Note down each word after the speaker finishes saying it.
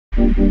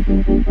All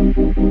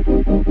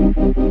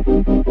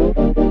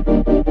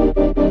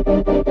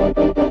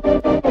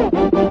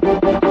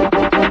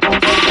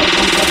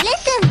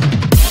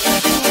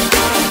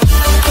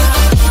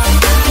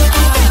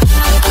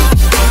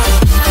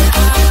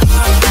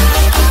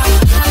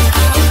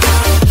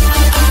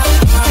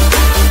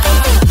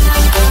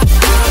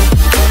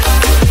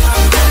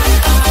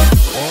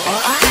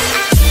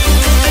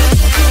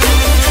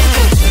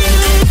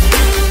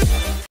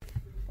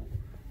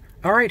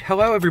right,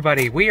 hello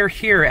everybody. We are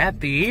here at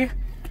the,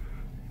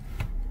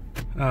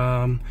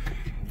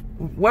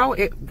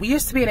 we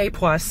used to be an A+,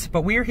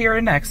 but we are here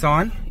in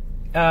Exxon,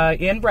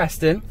 in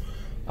Reston,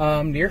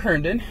 near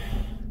Herndon.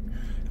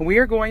 We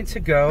are going to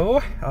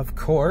go, of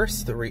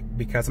course,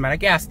 because I'm at a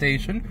gas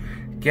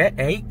station, get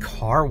a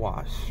car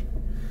wash.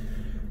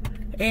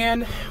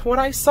 And what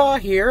I saw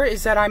here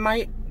is that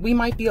we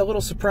might be a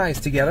little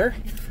surprised together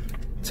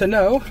to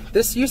know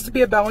this used to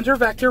be a Belanger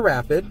Vector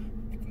Rapid.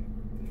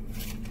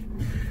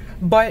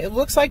 But it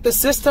looks like the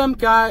system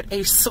got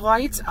a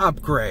slight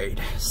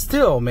upgrade.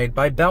 Still made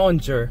by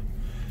Belanger.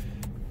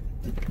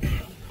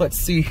 Let's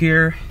see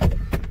here.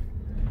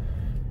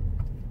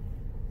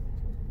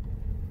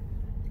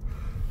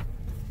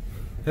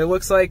 It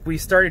looks like we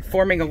started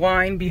forming a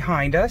line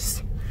behind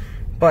us.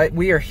 But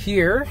we are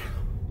here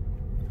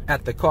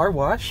at the car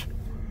wash.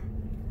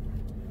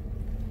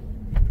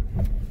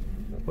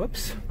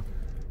 Whoops.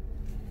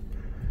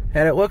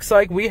 And it looks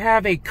like we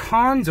have a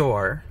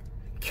Kondor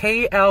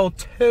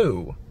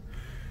KL2.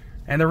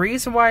 And the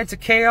reason why it's a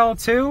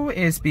KL2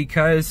 is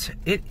because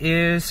it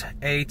is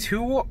a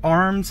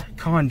two-armed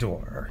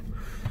Kondor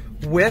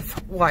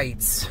with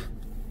lights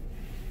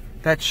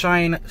that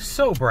shine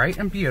so bright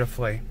and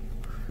beautifully.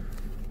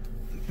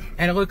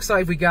 And it looks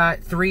like we got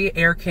 3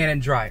 air cannon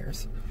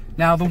dryers.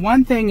 Now the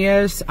one thing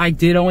is, I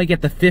did only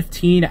get the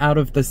 15 out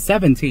of the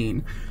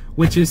 17,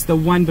 which is the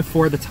one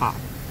before the top.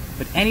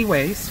 But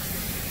anyways,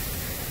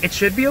 it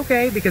should be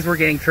okay because we're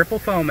getting triple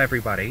foam,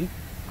 everybody.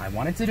 I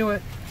wanted to do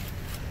it.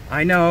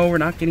 I know we're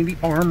not getting the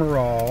armor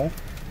all.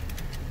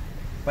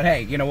 But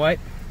hey, you know what?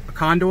 A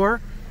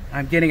Kondor,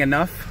 I'm getting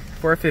enough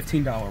for a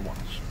 $15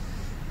 wash.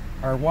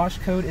 Our wash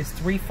code is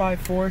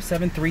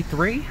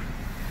 354733.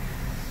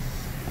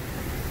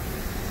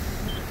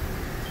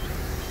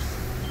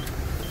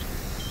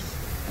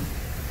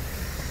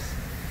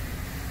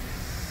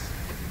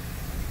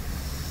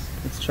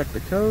 Let's check the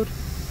code.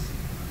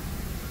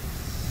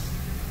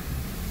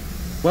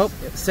 Well,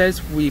 it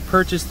says we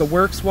purchased the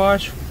works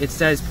wash. It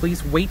says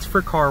please wait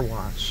for car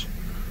wash.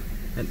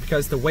 And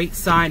because the wait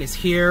sign is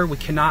here, we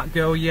cannot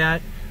go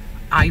yet.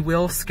 I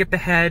will skip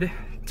ahead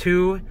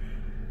to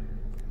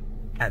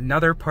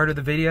another part of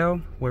the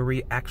video where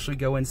we actually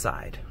go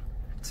inside.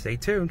 Stay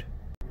tuned.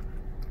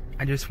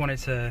 I just wanted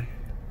to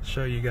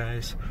show you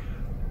guys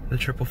the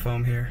triple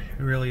foam here.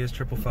 It really is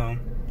triple foam.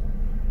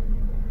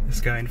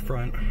 This guy in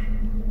front.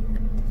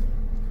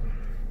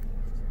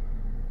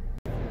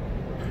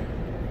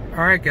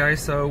 Alright guys,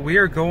 so we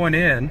are going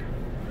in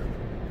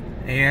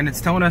and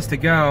it's telling us to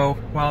go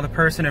while the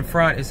person in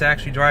front is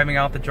actually driving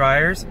out the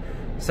dryers.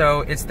 So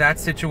it's that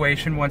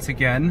situation once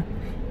again.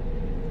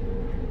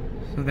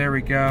 So there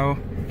we go.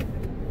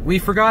 We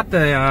forgot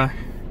the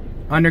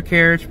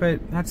undercarriage, but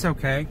that's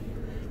okay.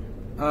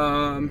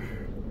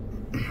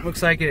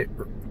 Looks like it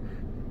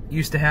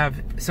used to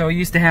have,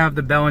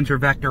 the Belanger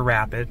Vector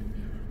Rapid.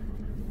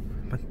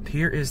 But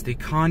here is the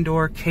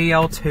Kondor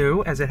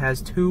KL2 as it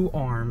has 2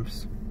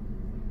 arms.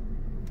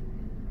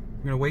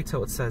 I'm going to wait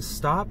till it says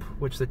stop,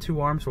 which the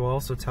 2 arms will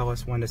also tell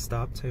us when to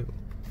stop too.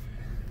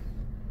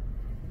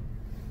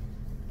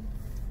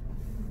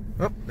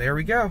 Oh, there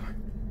we go.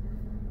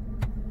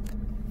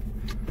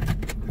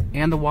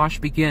 And the wash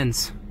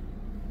begins.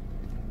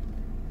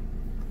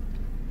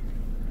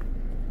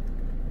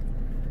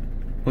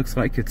 Looks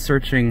like it's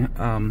searching,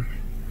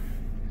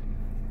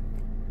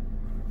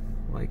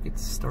 like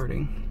it's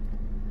starting.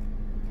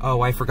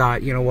 Oh, I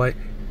forgot, you know what?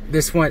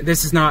 This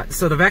is not,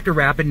 so the Vector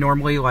Rapid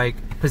normally like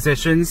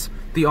positions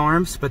the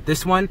arms, but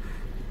this one,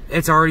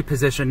 it's already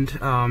positioned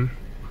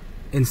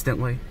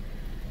instantly.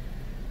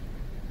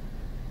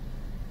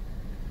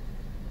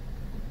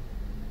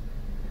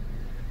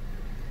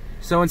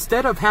 So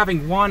instead of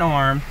having 1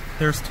 arm,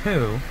 there's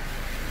 2.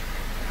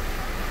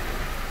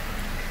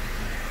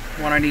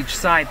 1 on each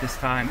side this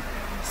time.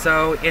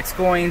 So it's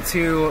going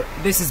to,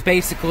 this is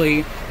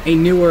basically a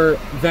newer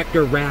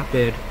Vector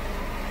Rapid.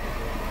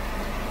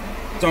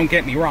 Don't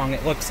get me wrong,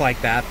 it looks like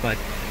that, but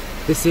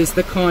this is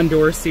the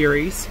Kondor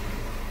series,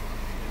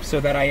 so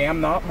that I am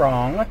not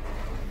wrong,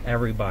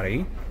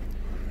 everybody.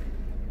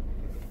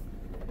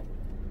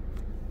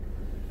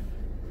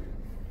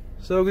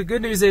 So the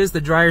good news is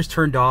the dryers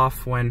turned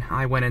off when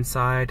I went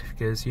inside,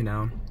 because, you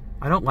know,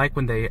 I don't like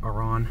when they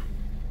are on.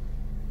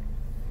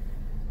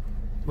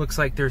 Looks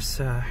like there's,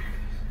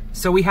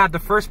 so we had the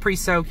first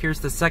pre-soak,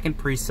 here's the second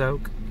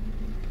pre-soak.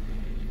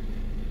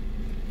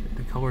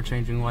 The color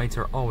changing lights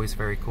are always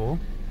very cool.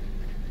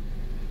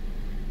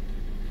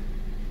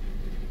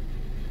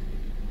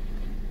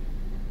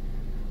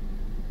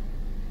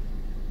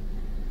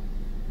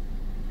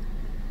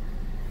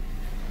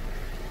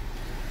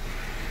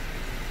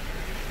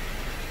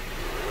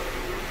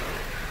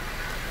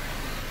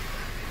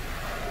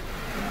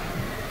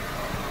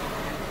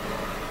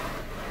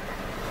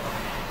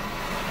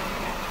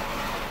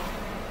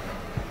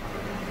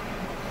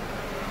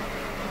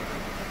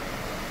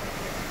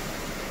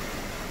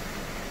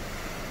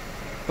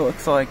 It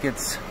looks like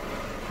it's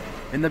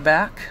in the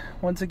back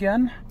once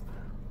again.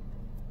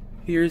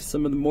 Here's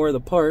some of the more of the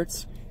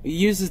parts. It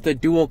uses the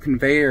dual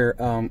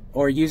conveyor,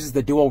 or uses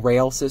the dual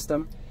rail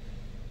system.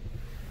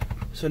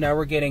 So now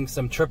we're getting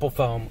some triple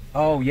foam.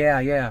 Oh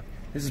yeah.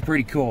 This is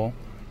pretty cool.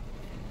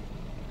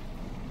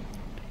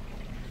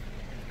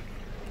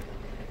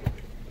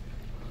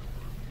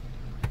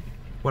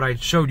 What I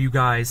showed you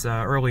guys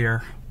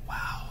earlier.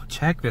 Wow,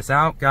 check this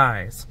out,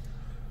 guys.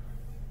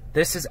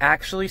 This is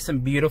actually some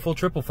beautiful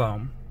triple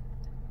foam.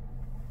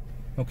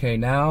 Okay,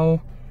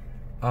 now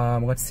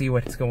let's see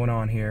what's going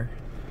on here.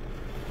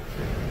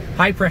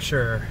 High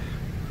pressure.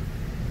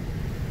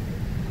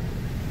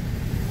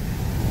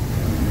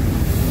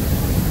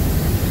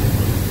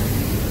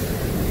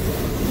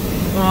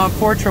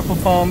 Poor triple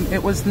foam.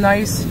 It was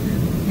nice,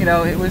 you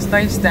know, it was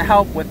nice to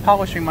help with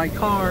polishing my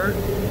car.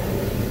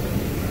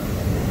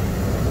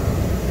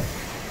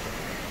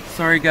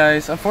 Sorry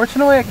guys,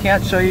 unfortunately I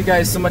can't show you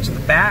guys so much of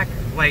the back,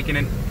 like in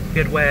a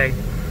good way,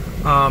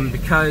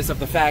 because of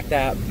the fact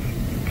that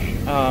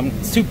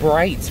it's too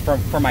bright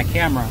for my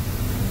camera.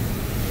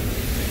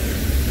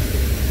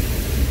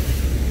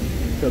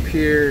 So up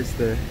here is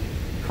the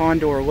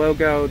Kondor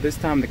logo. This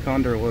time the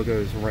Kondor logo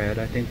is red.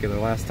 I think the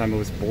last time it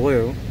was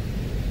blue.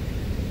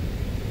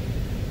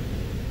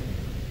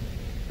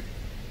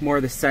 More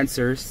of the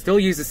sensors. Still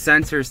uses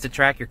sensors to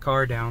track your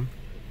car down.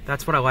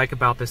 That's what I like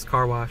about this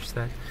car wash.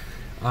 That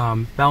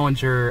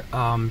Belanger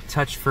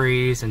touch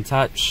freeze and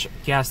touch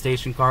gas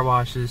station car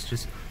washes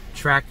just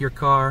track your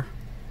car.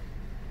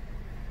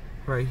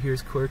 Right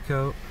here's clear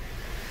coat.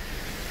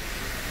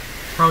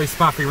 Probably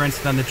spot free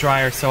rinsing on the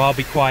dryer, so I'll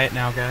be quiet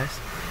now, guys.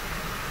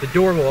 The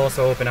door will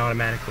also open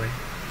automatically.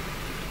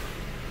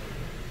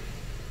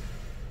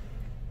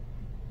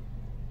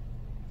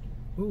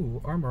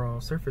 Ooh, Armor All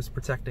surface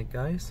protectant,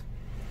 guys.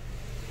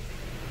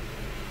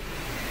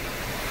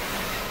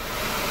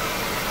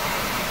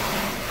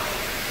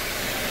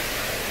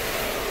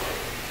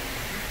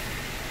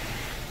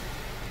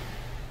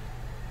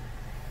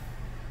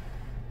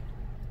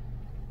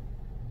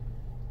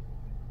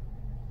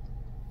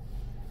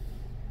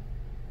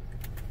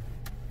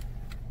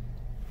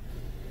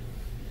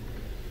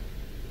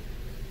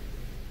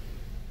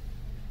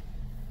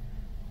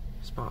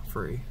 Spot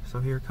free. So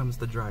here comes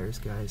the dryers,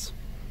 guys.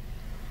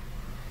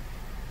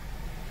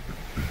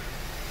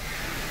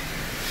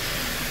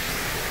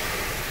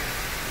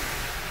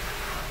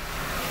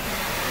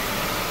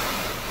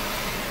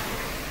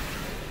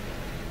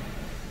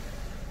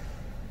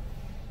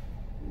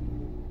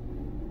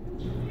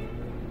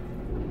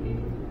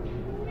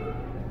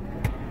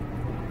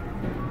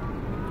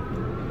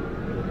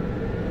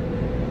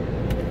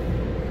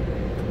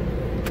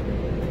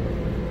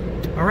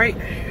 All right.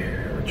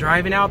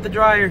 Driving out the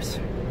dryers.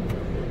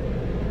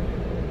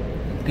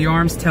 The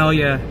arms tell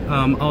you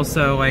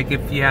also, like,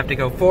 if you have to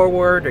go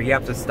forward or you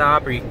have to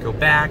stop, or you can go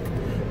back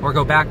or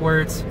go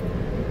backwards.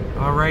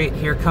 All right,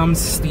 here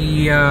comes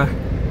the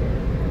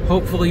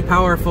hopefully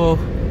powerful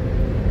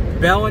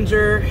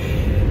Belanger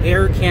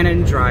air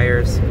cannon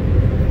dryers.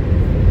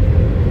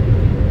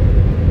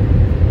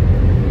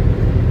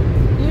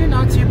 Yeah,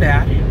 not too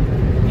bad.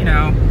 You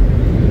know,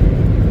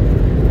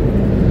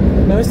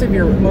 most of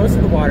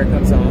the water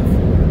comes off.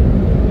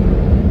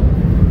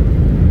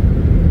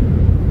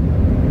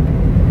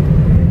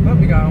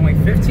 We got only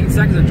 15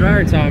 seconds of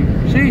dryer time.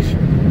 Sheesh,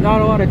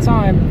 not a lot of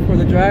time for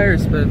the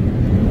dryers, but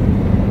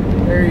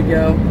there you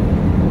go.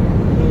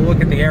 We'll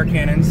look at the air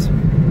cannons.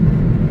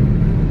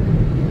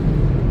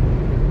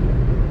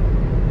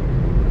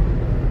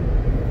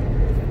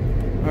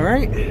 All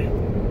right,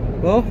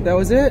 well, that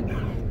was it.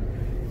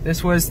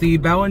 This was the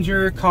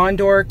Belanger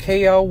Kondor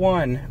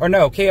KL1, or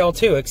no,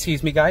 KL2,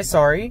 excuse me guys,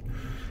 sorry.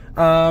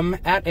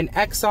 At an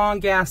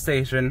Exxon gas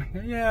station.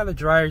 Yeah, the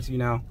dryers, you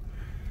know,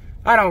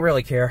 I don't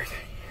really care.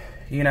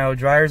 You know,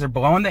 dryers are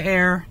blowing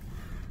air,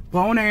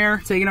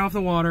 taking off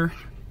the water.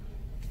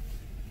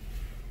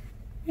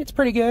 It's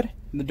pretty good.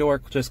 The door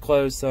just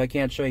closed, so I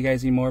can't show you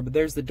guys anymore, but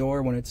there's the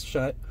door when it's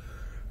shut.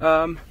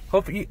 I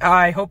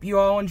hope you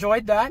all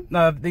enjoyed that,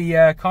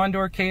 the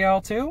Kondor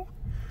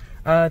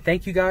KL2.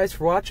 Thank you guys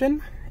for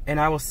watching, and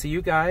I will see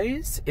you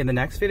guys in the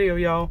next video,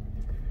 y'all.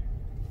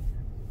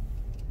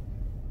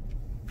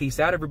 Peace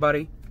out,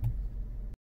 everybody.